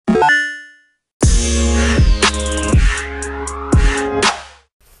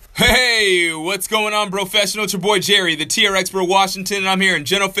What's going on, Professional? It's your boy Jerry, the TR Expert Washington, and I'm here in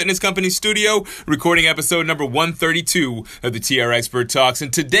General Fitness Company studio recording episode number 132 of the TR Expert Talks.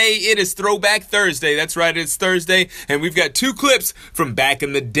 And today it is Throwback Thursday. That's right, it's Thursday, and we've got two clips from back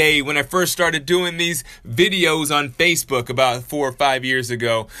in the day when I first started doing these videos on Facebook about 4 or 5 years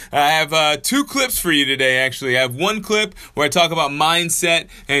ago. I have two clips for you today, actually. I have one clip where I talk about mindset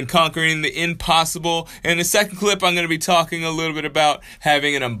and conquering the impossible, and the second clip I'm going to be talking a little bit about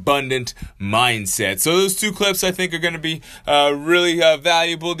having an abundant mindset. So those two clips I think are going to be really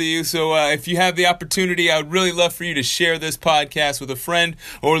valuable to you. So if you have the opportunity, I would really love for you to share this podcast with a friend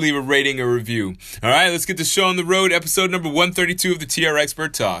or leave a rating or review. All right, let's get the show on the road. Episode number 132 of the TR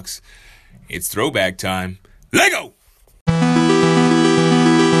Expert Talks. It's throwback time. Lego!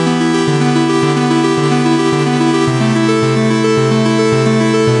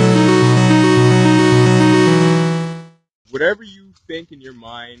 Whatever you think in your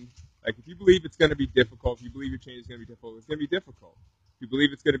mind, like if you believe it's going to be difficult, if you believe your change is going to be difficult, it's going to be difficult. If you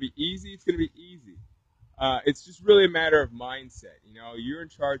believe it's going to be easy, it's going to be easy. It's just really a matter of mindset. You know, you're in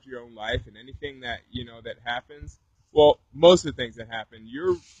charge of your own life, and anything that, you know, that happens, well, most of the things that happen,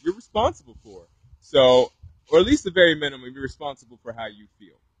 you're responsible for. So, or at least the very minimum, you're responsible for how you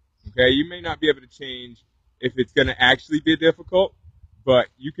feel. Okay, you may not be able to change if it's going to actually be difficult, but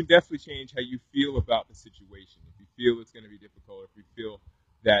you can definitely change how you feel about the situation. If you feel it's going to be difficult, or if you feel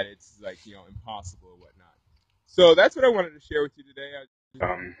that it's like, you know, impossible or whatnot. So that's what I wanted to share with you today.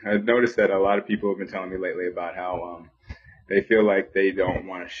 I've noticed that a lot of people have been telling me lately about how they feel like they don't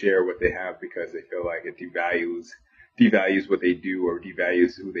want to share what they have because they feel like it devalues what they do or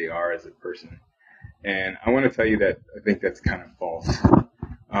devalues who they are as a person. And I want to tell you that I think that's kind of false.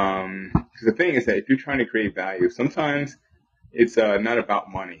 Because the thing is that if you're trying to create value, sometimes it's not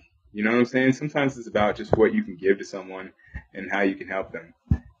about money. You know what I'm saying? Sometimes it's about just what you can give to someone and how you can help them.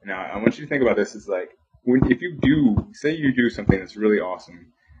 Now, I want you to think about this as like, if you do, say you do something that's really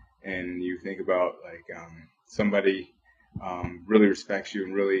awesome and you think about like somebody really respects you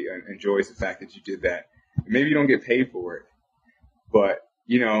and really enjoys the fact that you did that. Maybe you don't get paid for it, but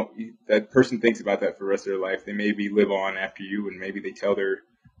you know, that person thinks about that for the rest of their life. They maybe live on after you, and maybe they tell their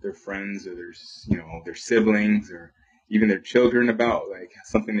friends or their siblings or even their children about like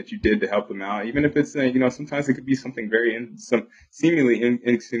something that you did to help them out, even if it's sometimes it could be something very seemingly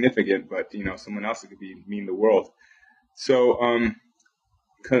insignificant, but someone else it could mean the world. So on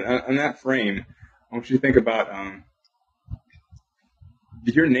that frame, I want you to think about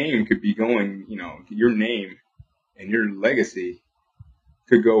your name could be going, your name and your legacy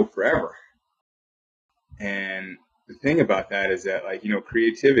could go forever. And the thing about that is that, like,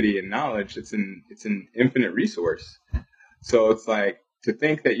 creativity and knowledge, it's an infinite resource. So it's like to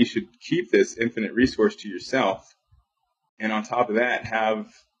think that you should keep this infinite resource to yourself, and on top of that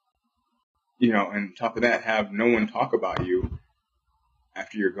have no one talk about you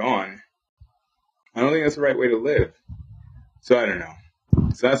after you're gone. I don't think that's the right way to live. So I don't know.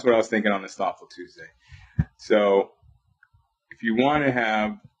 So that's what I was thinking on this Thoughtful Tuesday. So if you want to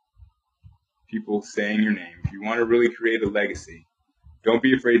have people saying your name, if you want to really create a legacy, don't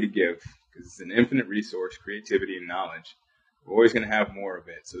be afraid to give, because it's an infinite resource, creativity and knowledge. We're always going to have more of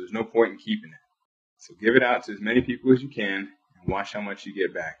it, so there's no point in keeping it. So give it out to as many people as you can and watch how much you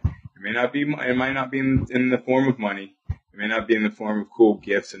get back. It might not be in the form of money. It may not be in the form of cool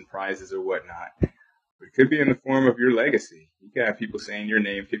gifts and prizes or whatnot. But it could be in the form of your legacy. You could have people saying your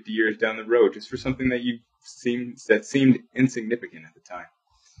name 50 years down the road just for something that seemed insignificant at the time.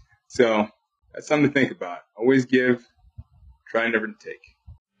 So that's something to think about. Always give, try never to take.